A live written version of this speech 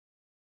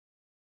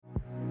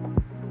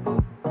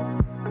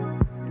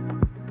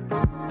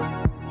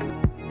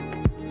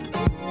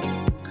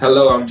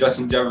Hello, I'm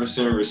Justin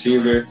Jefferson,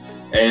 receiver,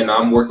 and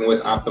I'm working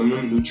with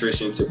Optimum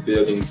Nutrition to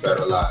building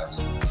better lives.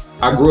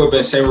 I grew up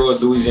in St.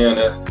 Rose,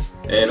 Louisiana,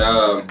 and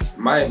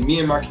me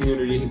and my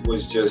community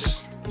was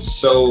just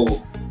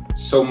so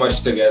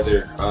much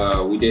together.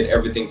 We did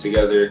everything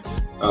together.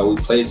 We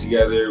played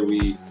together.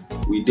 We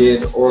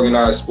did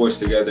organized sports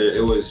together.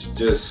 It was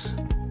just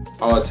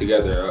all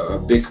together, a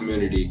big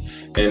community,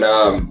 and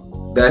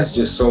that's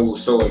just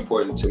so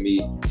important to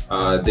me.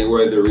 They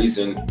were the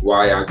reason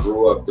why I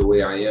grew up the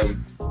way I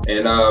am.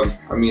 And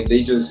I mean,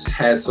 they just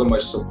had so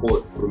much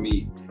support for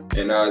me.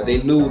 And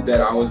they knew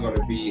that I was going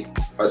to be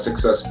a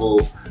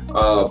successful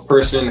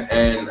person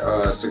and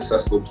a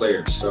successful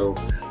player. So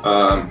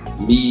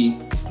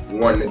me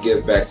wanting to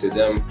give back to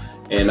them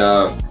and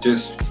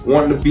just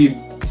wanting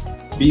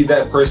to be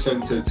that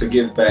person to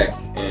give back.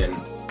 And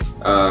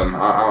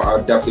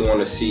I definitely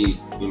want to see,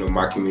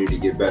 my community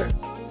get better.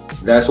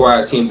 That's why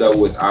I teamed up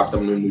with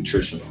Optimum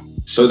Nutrition,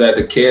 so that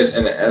the kids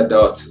and the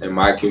adults in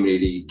my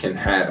community can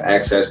have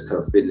access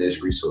to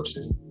fitness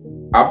resources.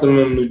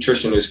 Optimum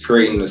Nutrition is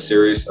creating a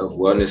series of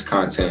wellness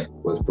content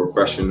with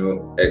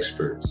professional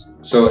experts,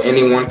 so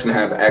anyone can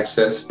have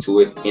access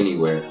to it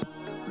anywhere.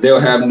 They'll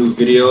have new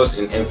videos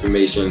and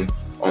information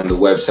on the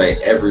website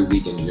every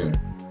week in June.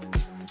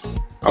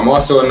 I'm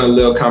also in a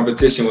little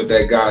competition with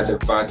that guy,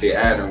 Devontae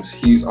Adams.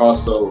 He's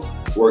also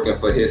working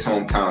for his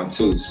hometown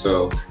too,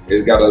 so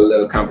it's got a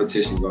little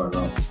competition going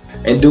on.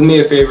 And do me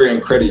a favor and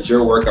credit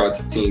your workout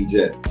to Team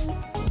Jet.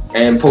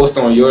 And post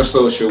on your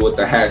social with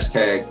the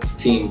hashtag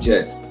Team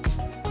Jet.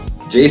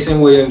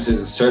 Jason Williams is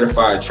a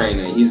certified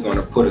trainer. He's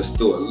gonna put us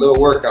through a little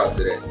workout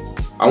today.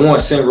 I want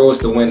St. Rose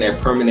to win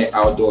that permanent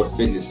outdoor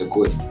fitness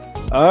equipment.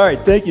 All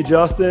right, thank you,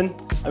 Justin.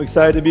 I'm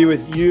excited to be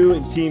with you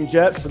and Team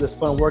Jet for this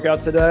fun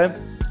workout today.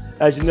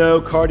 As you know,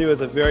 cardio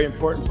is a very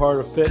important part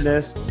of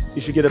fitness.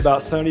 You should get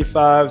about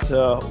 75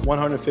 to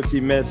 150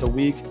 minutes a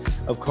week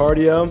of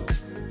cardio.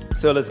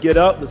 So let's get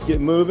up, let's get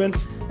moving,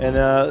 and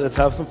let's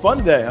have some fun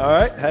today, all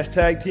right?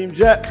 Hashtag Team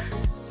Jet.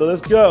 So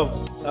let's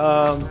go.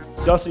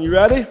 Justin, you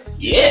ready?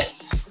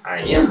 Yes, I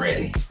am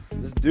ready.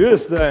 Let's do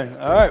this thing.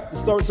 All right,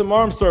 let's start with some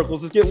arm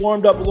circles. Let's get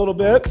warmed up a little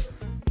bit,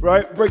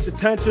 right? Break the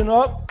tension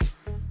up.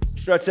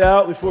 Stretch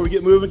out before we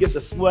get moving, get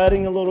the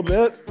sweating a little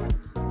bit.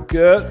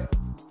 Good.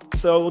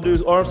 So we'll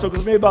do arm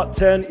circles, maybe about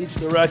 10 each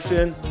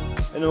direction,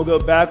 and then we'll go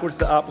backwards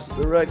to opposite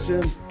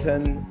direction,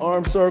 10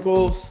 arm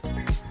circles.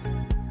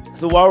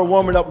 So while we're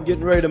warming up and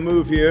getting ready to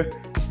move here,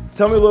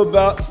 tell me a little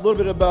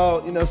bit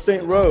about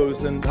St.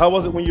 Rose, and how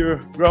was it when you were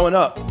growing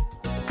up?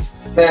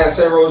 Man,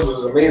 St. Rose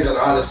was amazing,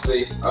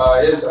 honestly.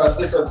 It's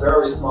a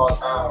very small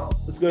town.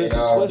 Let's go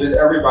to just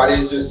everybody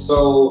is just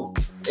so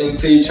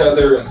into each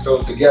other and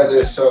so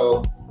together.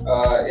 So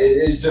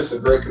it's just a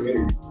great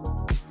community.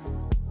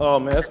 Oh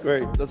man, that's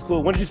great. That's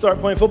cool. When did you start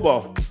playing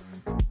football?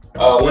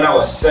 When I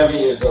was 7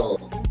 years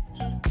old.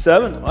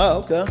 7? Wow,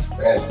 okay.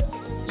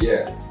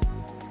 Yeah.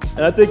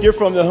 And I think you're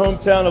from the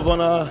hometown of one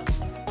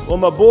of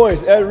my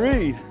boys, Ed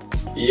Reed.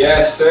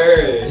 Yes,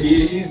 sir.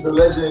 He's the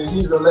legend.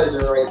 He's the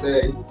legend right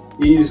there.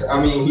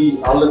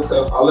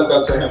 I look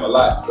up to him a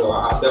lot. So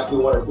I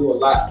definitely want to do a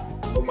lot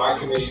for my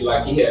community,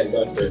 like he had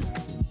done for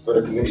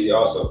the community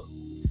also.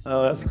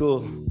 Oh, that's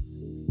cool.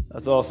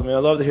 That's awesome, man. I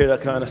love to hear that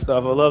kind of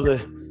stuff. I love to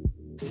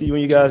see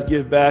when you guys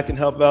give back and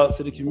help out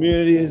to the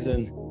communities,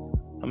 and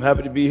I'm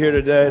happy to be here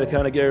today to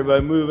kind of get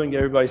everybody moving, get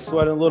everybody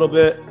sweating a little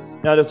bit.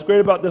 Now, what's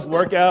great about this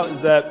workout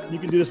is that you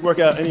can do this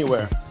workout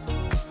anywhere.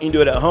 You can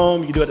do it at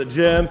home, you can do it at the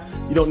gym,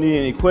 you don't need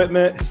any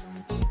equipment,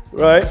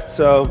 right?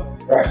 So,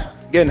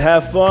 again,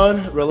 have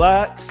fun,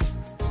 relax,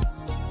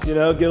 get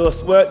a little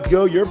sweat,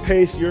 go your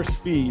pace, your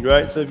speed,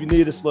 right? So if you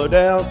need to slow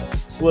down,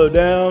 slow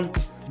down.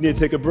 If you need to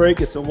take a break,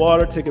 get some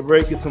water, take a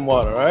break, get some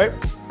water, all right?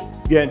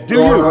 Again,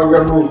 do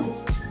you.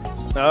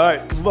 All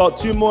right, about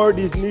 2 more of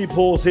these knee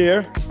pulls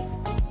here.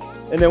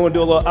 And then we'll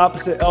do a little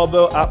opposite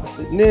elbow,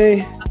 opposite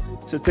knee.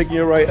 So taking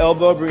your right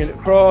elbow, bringing it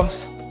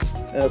across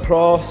and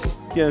across.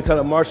 Again, kind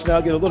of marching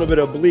out, get a little bit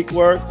of oblique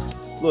work,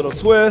 a little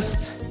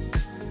twist,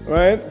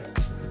 right?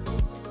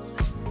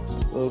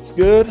 Looks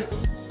good.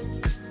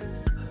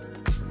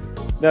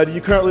 Now, do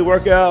you currently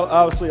work out?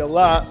 Obviously a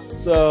lot.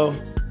 So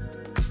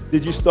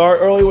did you start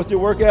early with your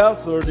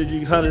workouts, or did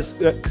you kind of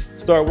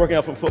start working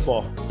out from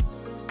football?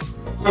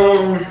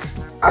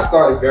 I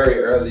started very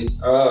early.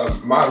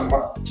 My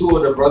 2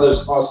 older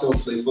brothers also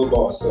play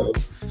football, so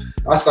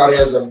I started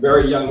as a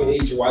very young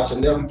age watching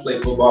them play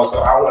football, so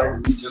I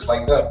wanted to be just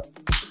like them.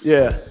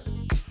 Yeah.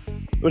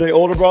 Were they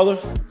older brothers?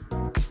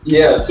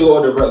 Yeah, 2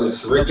 older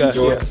brothers, Ricky and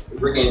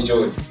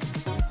Jordan.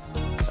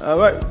 All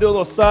right, do a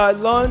little side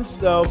lunge.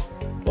 So,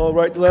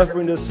 right to left,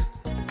 bring this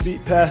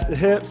feet past the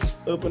hips,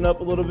 open up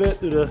a little bit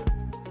through the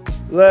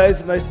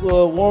legs, nice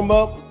little warm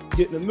up,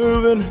 getting it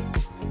moving,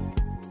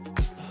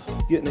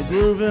 getting it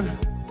grooving.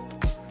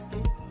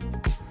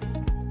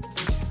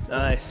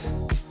 Nice.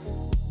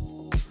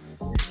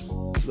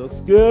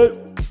 Looks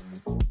good.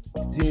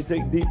 Continue to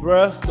take deep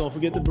breaths. Don't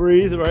forget to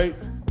breathe, right?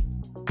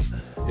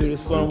 Do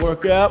this fun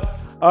workout.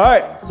 All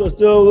right, so let's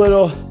do a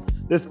little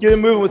Let's get it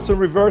moving with some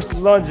reverse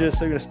lunges.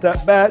 So you're gonna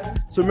step back.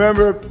 So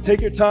remember,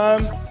 take your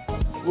time.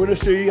 We're gonna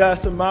show you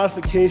guys some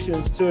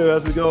modifications too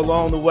as we go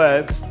along the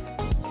way.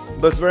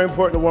 But it's very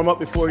important to warm up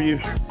before you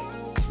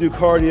do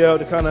cardio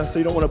to kind of, so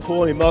you don't want to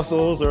pull any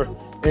muscles or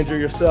injure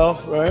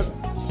yourself, right?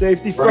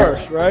 Safety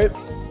first, right?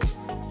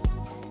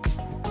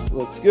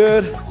 Looks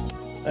good.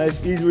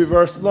 Nice, easy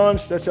reverse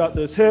lunge. Stretch out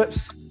those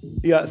hips.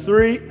 You got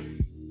 3,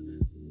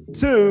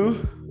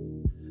 2,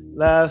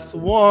 last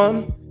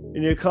 1.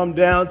 And you come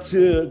down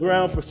to the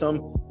ground for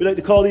some, we like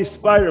to call these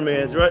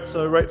Spider-Mans, right?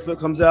 So right foot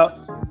comes out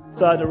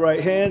outside the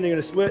right hand. You're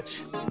gonna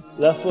switch.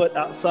 Left foot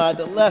outside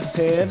the left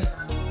hand.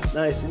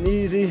 Nice and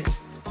easy.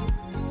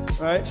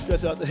 All right,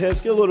 stretch out the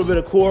hips. Get a little bit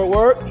of core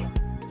work.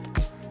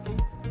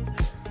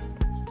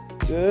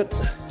 Good.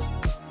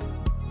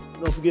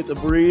 Don't forget to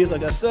breathe,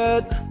 like I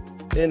said.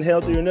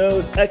 Inhale through your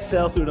nose,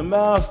 exhale through the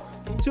mouth.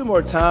 2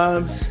 more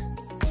times.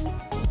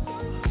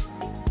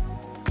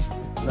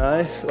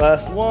 Nice,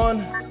 last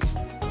 1.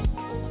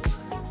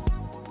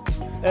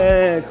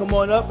 And come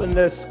on up and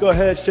let's go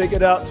ahead, shake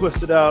it out,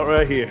 twist it out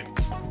right here.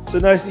 So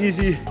nice,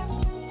 easy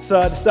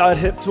side to side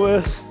hip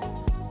twist.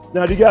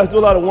 Now, do you guys do a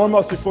lot of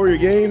warm-ups before your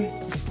game?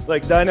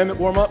 Like dynamic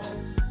warm-ups?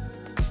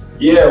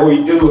 Yeah,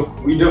 we do.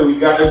 We do. You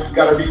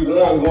gotta be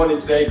warm going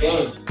into that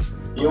game.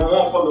 You don't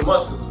want to pull the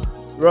muscle.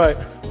 Right.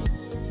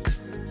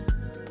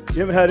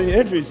 You haven't had any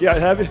injuries yet,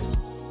 have you?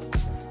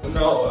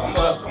 No,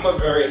 I'm a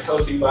very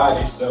healthy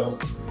body, so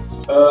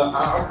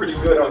I'm pretty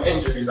good on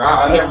injuries.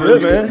 I never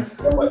really man.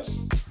 that much.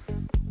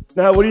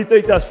 Now, what do you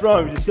think that's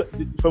from? Just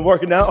from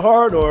working out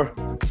hard, or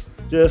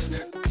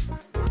just?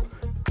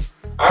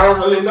 I don't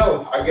really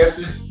know. I guess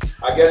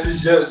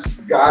it's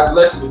just God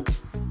bless me.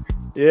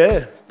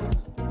 Yeah.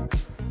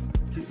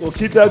 Well,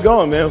 keep that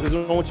going, man, because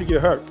we don't want you to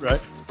get hurt, right?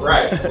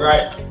 Right.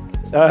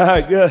 All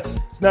right, good.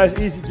 It's a nice,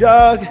 easy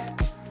jog.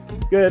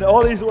 Good.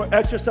 All these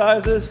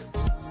exercises,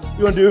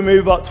 you're gonna do maybe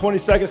about 20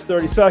 seconds,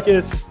 30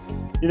 seconds.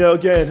 You know,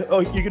 again,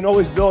 you can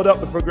always build up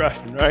the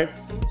progression, right?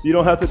 So you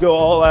don't have to go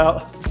all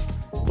out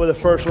for the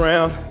first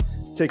round.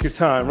 Take your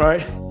time,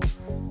 right?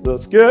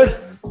 Looks good.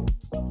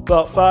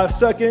 About 5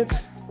 seconds.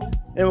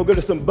 And we'll go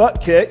to some butt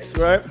kicks,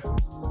 right?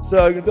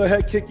 So you can go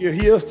ahead, kick your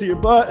heels to your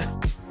butt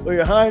or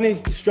your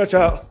hiney. Stretch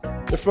out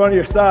the front of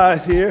your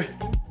thighs here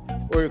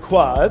or your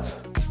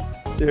quads.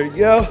 There you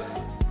go.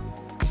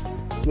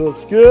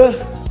 Looks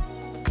good.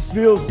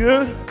 Feels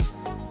good.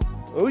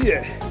 Oh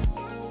yeah.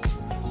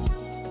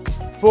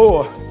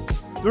 4,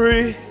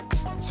 3,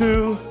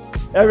 2,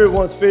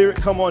 everyone's favorite,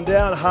 come on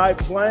down, high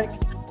plank.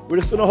 We're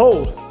just gonna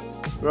hold,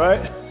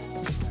 right?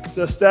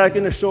 So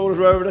stacking the shoulders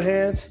right over the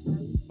hands.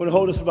 We're gonna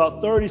hold this for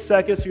about 30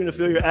 seconds. You're gonna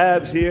feel your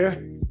abs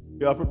here,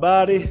 your upper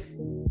body.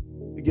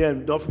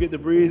 Again, don't forget to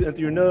breathe in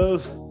through your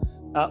nose,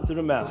 out through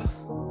the mouth.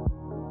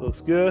 Looks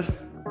good.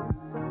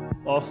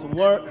 Awesome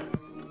work.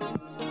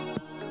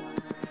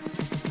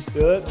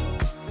 Good.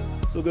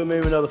 So good,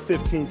 maybe another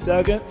 15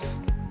 seconds.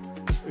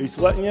 Are you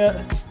sweating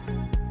yet?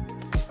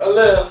 A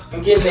little,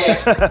 I'm getting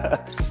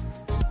there.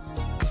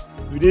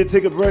 We did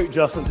take a break,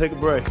 Justin, take a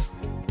break.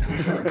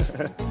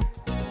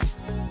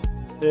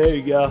 There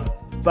you go.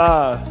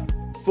 5,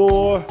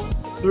 4,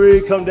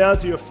 3, come down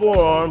to your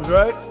forearms,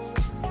 right?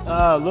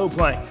 Low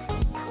plank.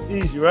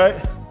 Easy,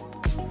 right?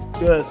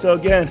 Good, so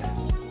again,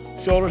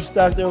 shoulders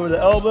stacked over the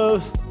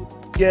elbows.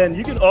 Again,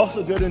 you can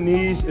also go to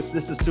knees if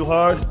this is too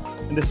hard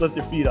and just lift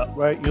your feet up,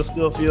 right? You'll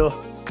still feel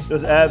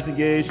those abs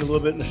engaged a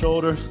little bit in the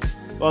shoulders.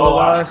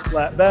 Otherwise,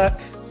 flat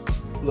back.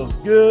 Looks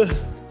good.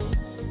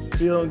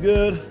 Feeling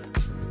good.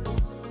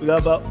 We got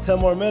about 10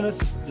 more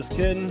minutes. Just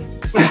kidding.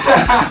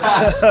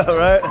 All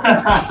right.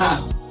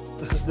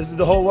 This is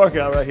the whole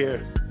workout right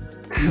here.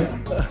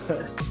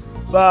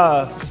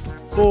 5,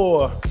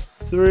 4,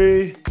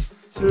 3,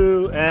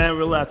 2, and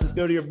relax. Let's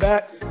go to your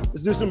back.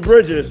 Let's do some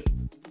bridges.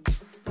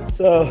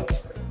 So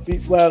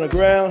feet flat on the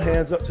ground,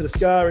 hands up to the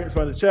sky, right in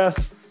front of the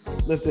chest.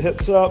 Lift the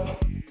hips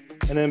up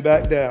and then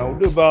back down. We'll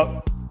do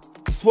about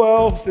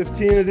 12,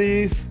 15 of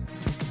these.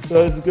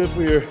 So this is good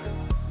for your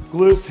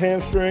glutes,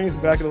 hamstrings,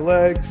 back of the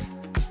legs.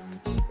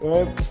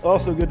 All right.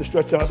 Also good to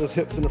stretch out those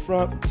hips in the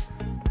front.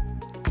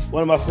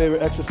 One of my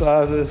favorite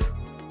exercises,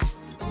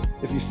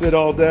 if you sit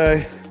all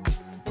day,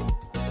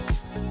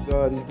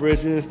 these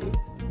bridges,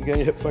 again,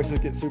 your hip flexors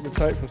get super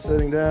tight from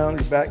sitting down,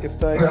 your back gets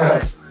tight.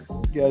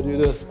 You gotta do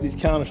this, these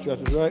counter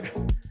stretches, right?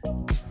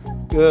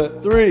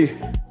 Good, 3,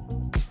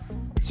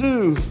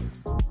 2,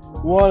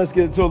 1, let's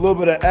get into a little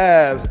bit of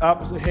abs.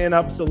 Opposite hand,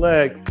 opposite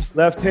leg.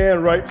 Left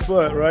hand, right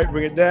foot, right?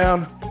 Bring it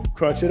down,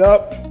 crunch it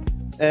up,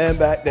 and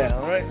back down,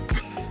 right?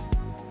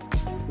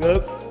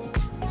 Good.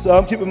 So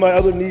I'm keeping my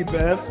other knee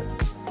bent.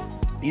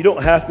 You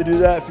don't have to do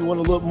that. If you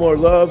want a little more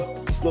love,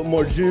 a little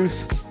more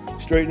juice,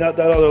 straighten out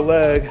that other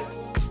leg,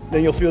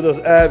 then you'll feel those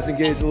abs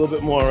engage a little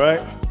bit more,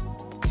 right?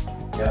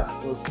 Yeah.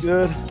 Looks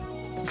good.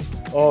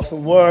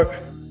 Awesome work.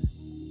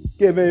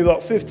 Get maybe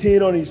about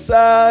 15 on each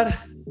side.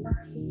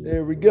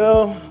 There we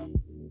go.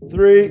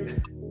 3,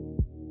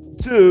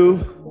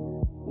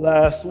 2,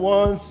 last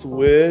one.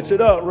 Switch it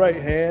up. Right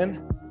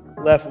hand,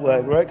 left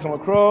leg, right? Come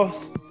across.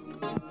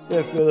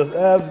 Yeah, feel those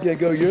abs. Again,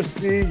 go your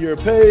speed, your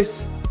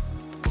pace.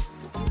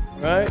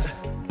 Right?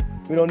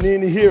 We don't need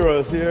any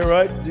heroes here,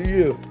 right? Do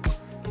you?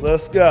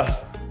 Let's go.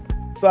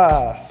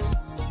 5.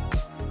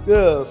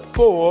 Good.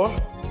 4.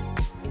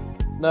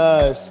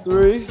 Nice.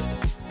 3,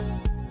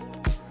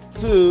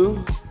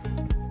 2,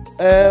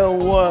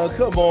 and 1.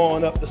 Come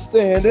on up to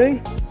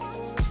standing.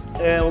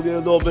 And we'll get a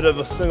little bit of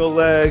a single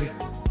leg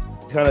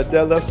kind of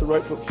deadlift, so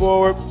right foot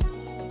forward.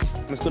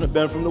 I'm just gonna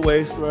bend from the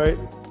waist, right?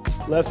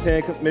 Left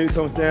hand maybe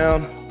comes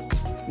down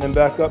and then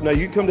back up. Now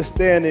you come to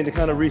standing to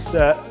kind of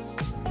reset,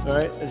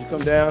 right? As you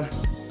come down,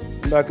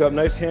 back up.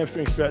 Nice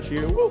hamstring stretch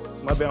here. Woo.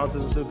 My balance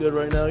isn't so good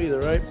right now either,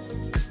 right?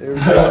 There we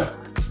go.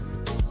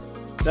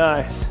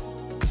 Nice.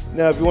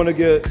 Now if you want to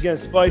get, again,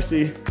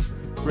 spicy,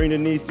 bring the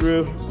knee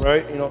through,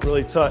 right? You don't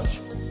really touch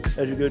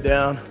as you go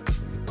down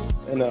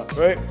and up,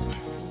 right?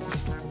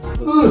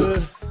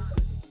 Good.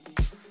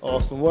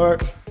 Awesome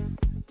work.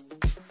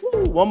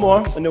 Woo. One more,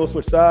 and then we'll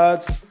switch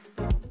sides.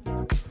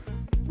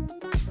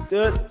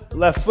 Good.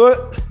 Left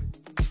foot.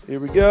 Here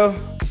we go.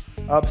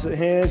 Opposite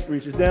hand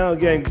reaches down.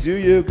 Again, do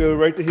you go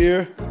right to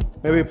here.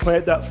 Maybe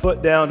plant that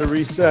foot down to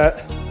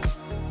reset.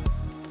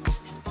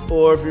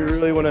 Or if you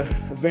really want to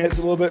advance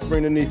a little bit,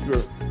 bring the knee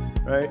through.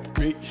 Right?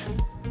 Reach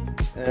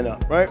and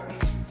up. Right?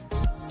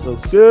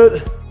 Looks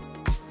good.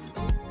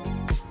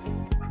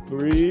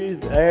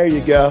 Breathe. There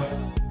you go.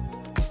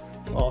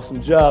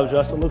 Awesome job,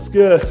 Justin. Looks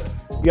good.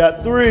 You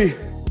got 3.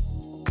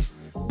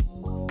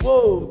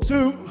 Whoa,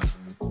 2.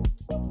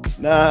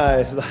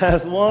 Nice.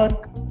 Last one.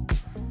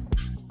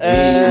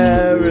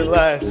 And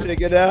relax.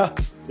 Shake it out.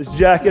 Just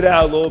jack it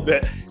out a little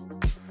bit.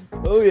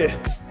 Oh, yeah.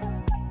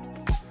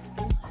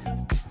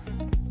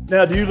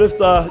 Now, do you lift,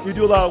 you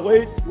do a lot of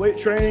weight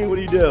training? What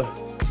do you do?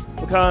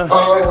 What kind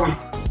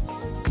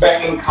of?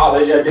 Back in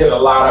college, I did a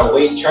lot of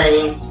weight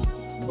training.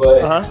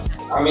 But,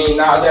 I mean,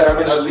 now that I'm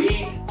in a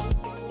league,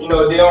 you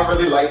know, they don't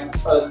really like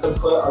us to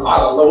put a lot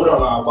of load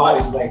on our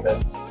bodies like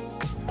that.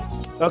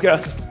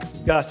 Okay,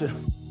 gotcha.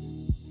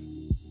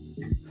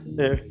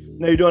 There.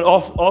 Now you're doing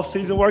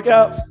off-season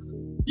workouts?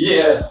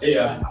 Yeah.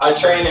 I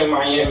train in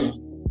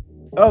Miami.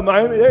 Oh,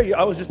 Miami, there you go.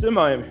 I was just in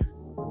Miami.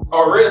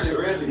 Oh, really?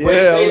 Yeah,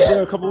 I was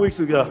there a couple weeks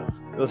ago.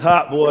 It was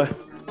hot, boy.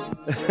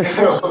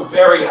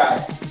 Very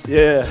hot.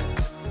 Yeah.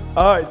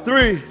 All right,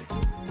 3,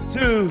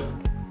 2,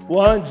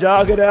 1,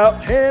 jog it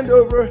out. Hand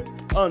over,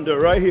 under,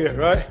 right here,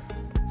 right?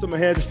 So my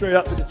hands are straight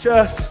out to the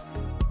chest.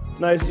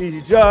 Nice,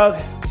 easy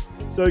jog.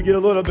 So you get a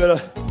little bit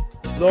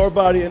of lower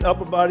body and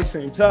upper body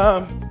same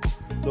time.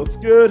 Looks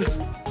good.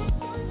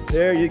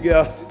 There you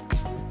go.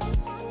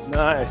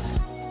 Nice.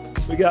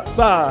 We got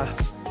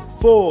 5,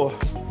 4,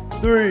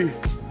 3,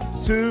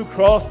 2,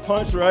 cross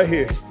punch right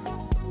here.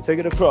 Take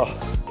it across.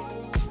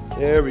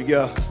 There we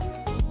go.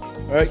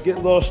 All right, get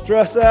a little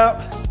stress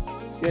out.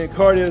 Again,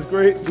 cardio is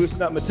great, boosting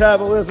that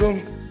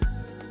metabolism.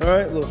 All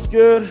right, looks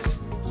good.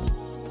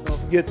 Don't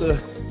forget to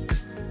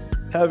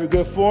have your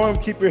good form.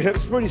 Keep your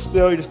hips pretty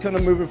still. You're just kind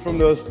of moving from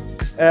those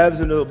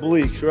abs into the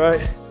obliques,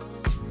 right?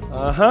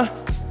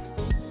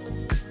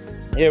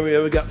 Here we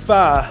go. We got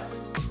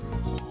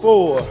 5,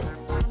 4,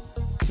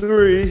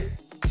 3,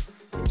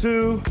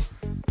 2,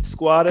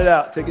 squat it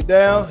out. Take it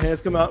down.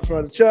 Hands come out in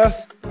front of the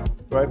chest.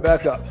 Right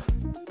back up.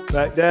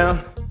 Back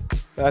down.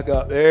 Back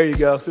up. There you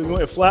go. So you want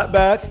your flat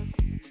back.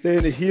 Stay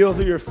in the heels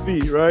of your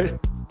feet, right?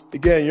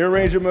 Again, your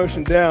range of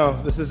motion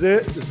down. This is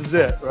it. This is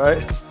it,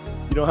 right?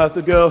 You don't have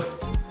to go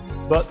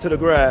butt to the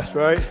grass,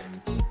 right?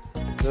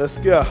 Let's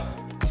go.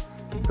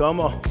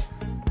 Come on.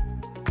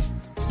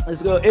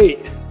 Let's go.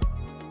 8,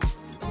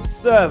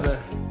 7.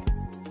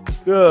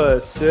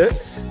 Good.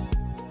 6,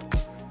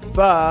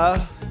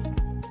 5,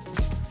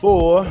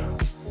 4,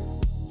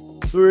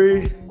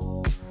 3.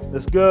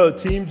 Let's go.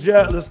 Team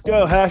Jet. Let's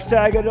go.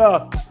 Hashtag it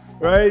up.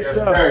 Right? Yes,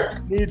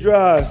 sir. Knee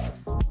drives.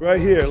 Right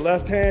here.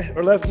 Left hand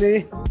or left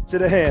knee to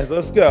the hands.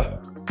 Let's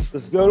go.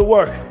 Let's go to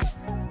work.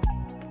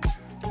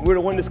 We're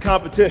to win this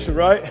competition,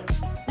 right?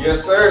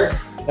 Yes, sir.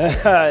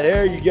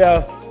 There you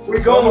go. We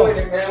gonna win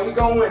it, man. We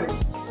gonna win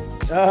it.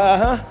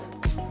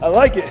 I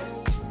like it.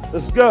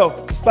 Let's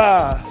go.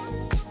 5,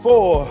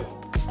 4,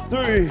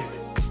 3,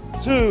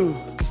 2,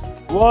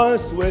 1.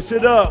 Switch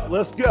it up.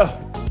 Let's go.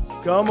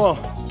 Come on.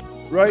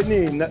 Right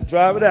knee.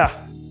 Drive it out.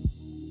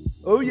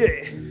 Oh,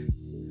 yeah.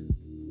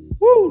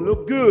 Woo.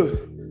 Look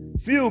good.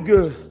 Feel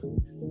good.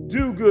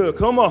 Do good.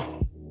 Come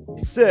on.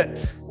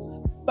 6,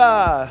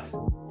 5,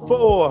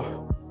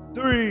 4,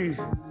 3,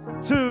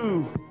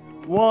 2,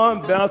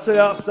 1. Bounce it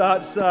out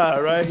side to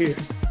side right here.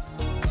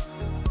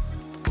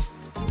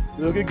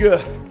 Looking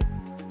good.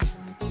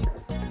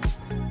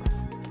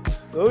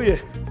 Oh, yeah.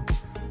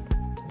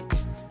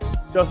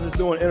 Justin's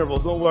doing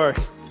intervals. Don't worry.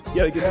 You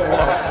got to get some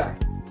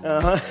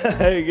water.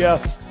 There you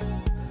go.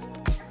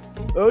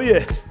 Oh,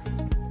 yeah.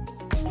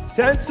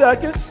 10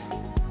 seconds.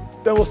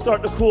 Then we'll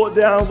start to cool it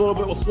down a little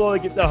bit. We'll slowly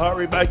get that heart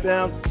rate back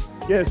down.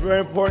 Again, it's very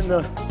important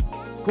to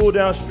cool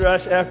down,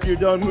 stretch after you're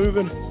done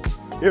moving.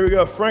 Here we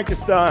go,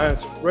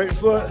 Frankenstein's. Right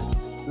foot,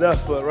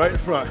 left foot, right in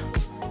front.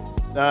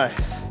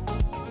 Nice.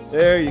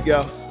 There you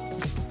go.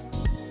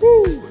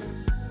 Woo.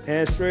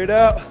 Hands straight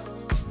out.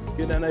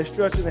 Get that nice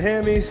stretch in the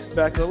hammies,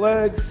 back of the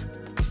legs.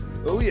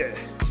 Oh yeah.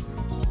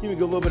 Give me a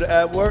little bit of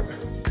ab work.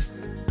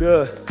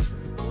 Good.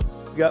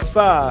 We got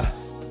 5,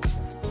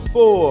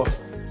 4,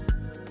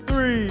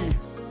 3,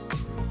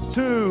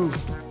 2,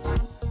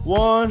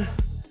 1.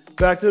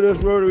 Back to this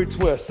rotary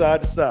twist,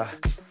 side to side.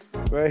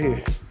 Right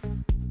here.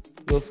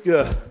 Looks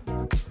good.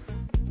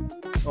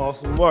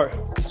 Awesome work.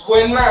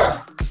 Sweating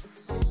now.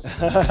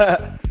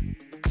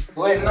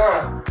 Sweating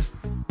now.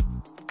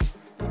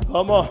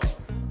 Come on.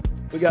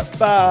 We got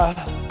 5,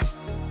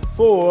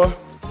 4,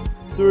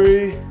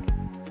 3,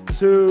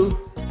 2,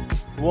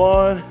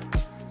 1.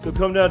 So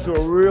come down to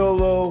a real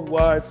low,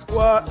 wide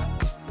squat.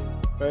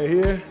 Right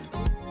here.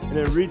 And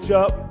then reach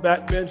up,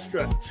 back bend,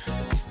 stretch.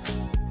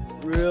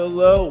 Real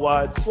low,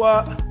 wide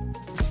squat.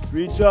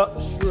 Reach up,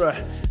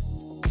 stretch.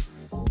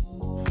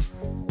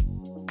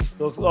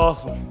 Looks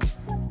awesome.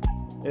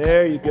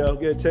 There you go.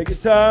 Good. Take your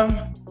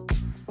time.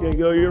 Gonna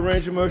go your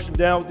range of motion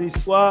down with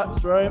these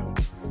squats, right?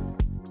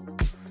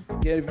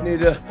 Again, if you need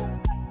to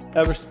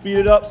ever speed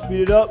it up,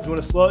 speed it up. If you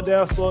want to slow it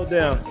down, slow it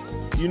down.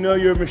 You know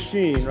you're a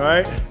machine,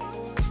 right?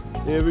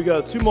 Here we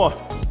go. 2 more.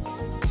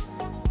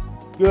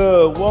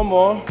 Good. 1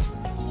 more.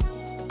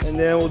 And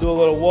then we'll do a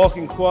little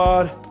walking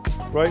quad.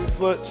 Right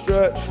foot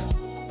stretch,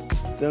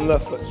 then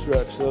left foot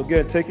stretch. So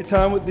again, take your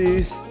time with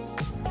these.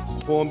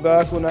 Pulling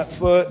back on that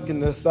foot, getting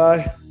the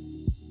thigh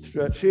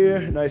stretch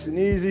here, nice and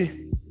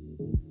easy.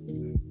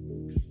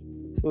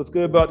 So what's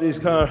good about these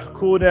kind of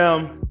cool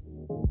down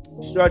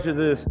stretches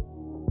is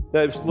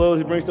that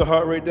slowly brings the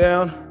heart rate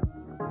down.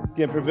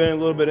 Again, preventing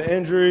a little bit of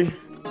injury.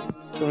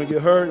 So when we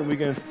get hurt, and we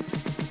can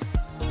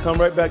come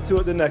right back to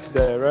it the next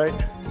day, right?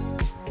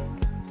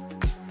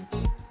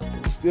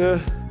 That's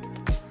good.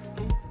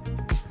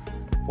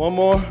 1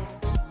 more.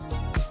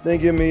 Then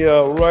give me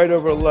a right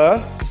over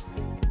left,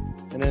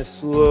 and then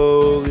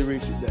slowly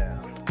reach it down.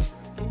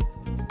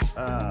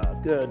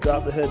 Good.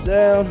 Drop the head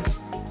down.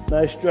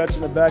 Nice stretch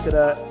in the back of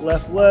that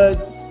left leg.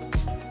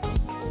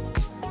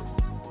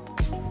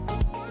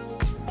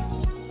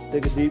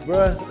 Take a deep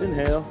breath.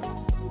 Inhale.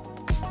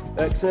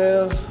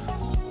 Exhale.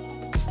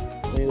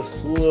 And you'll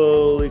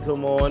slowly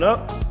come on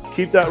up.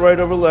 Keep that right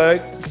over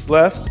leg,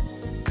 left,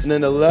 and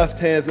then the left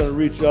hand's going to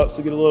reach up.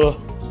 So get a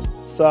little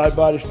side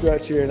body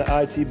stretch here in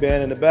the IT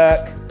band in the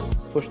back.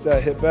 Push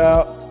that hip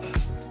out.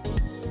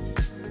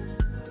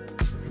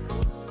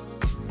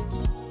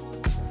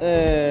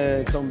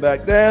 And come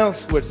back down,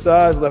 switch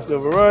sides, left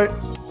over right,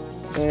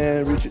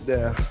 and reach it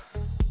down.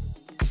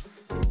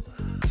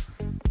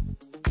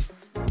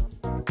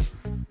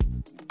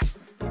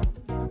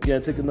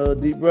 Again, take another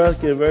deep breath.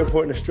 Again, very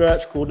important to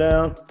stretch, cool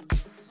down,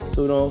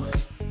 so we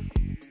don't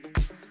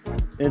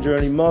injure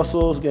any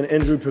muscles. Again,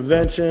 injury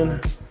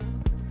prevention.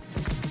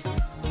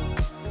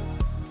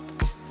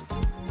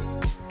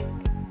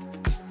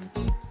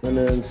 And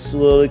then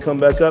slowly come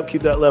back up,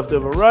 keep that left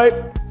over right.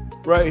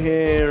 Right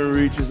hand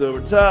reaches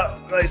over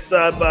top. Nice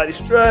side body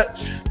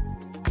stretch.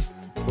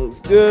 Looks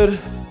good.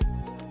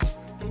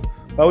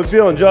 How we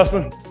feeling,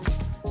 Justin?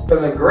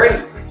 Feeling great.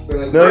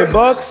 Feeling $1,000,000 great.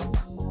 bucks?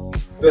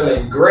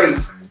 Feeling great.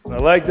 I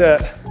like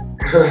that.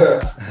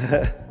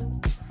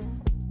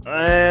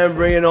 And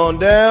bring it on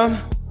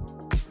down.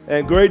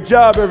 And great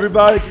job,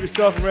 everybody. Give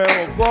yourself a round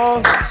of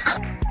applause.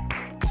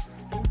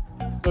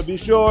 So be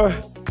sure,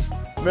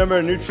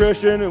 remember,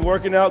 nutrition and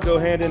working out go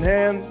hand in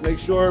hand. Make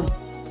sure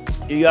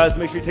you guys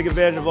make sure you take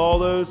advantage of all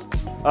those.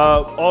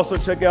 Also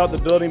check out the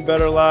Building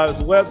Better Lives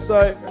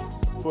website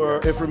for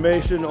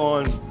information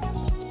on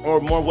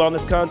or more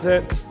wellness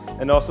content.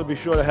 And also be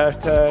sure to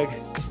hashtag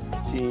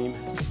Team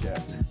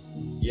Jet.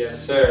 Yes,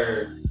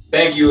 sir.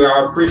 Thank you.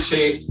 I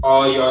appreciate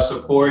all y'all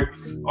support,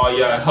 all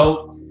y'all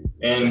help.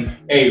 And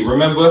hey,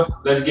 remember,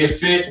 let's get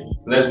fit.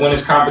 Let's win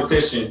this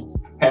competition.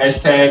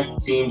 Hashtag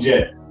Team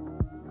Jet.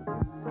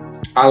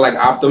 I like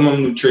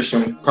Optimum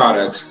nutrition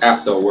products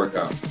after a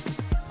workout.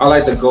 I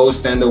like the Gold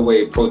Standard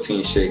Whey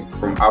protein shake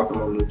from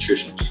Optimum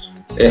Nutrition.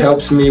 It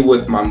helps me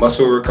with my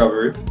muscle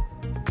recovery.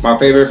 My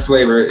favorite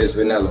flavor is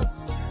vanilla.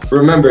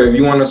 Remember, if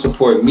you want to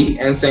support me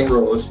and St.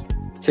 Rose,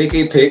 take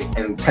a pic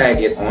and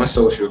tag it on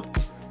social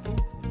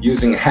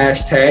using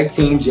hashtag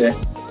Team Jet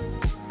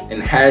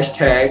and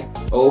hashtag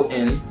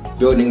ON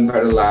Building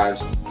Better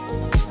Lives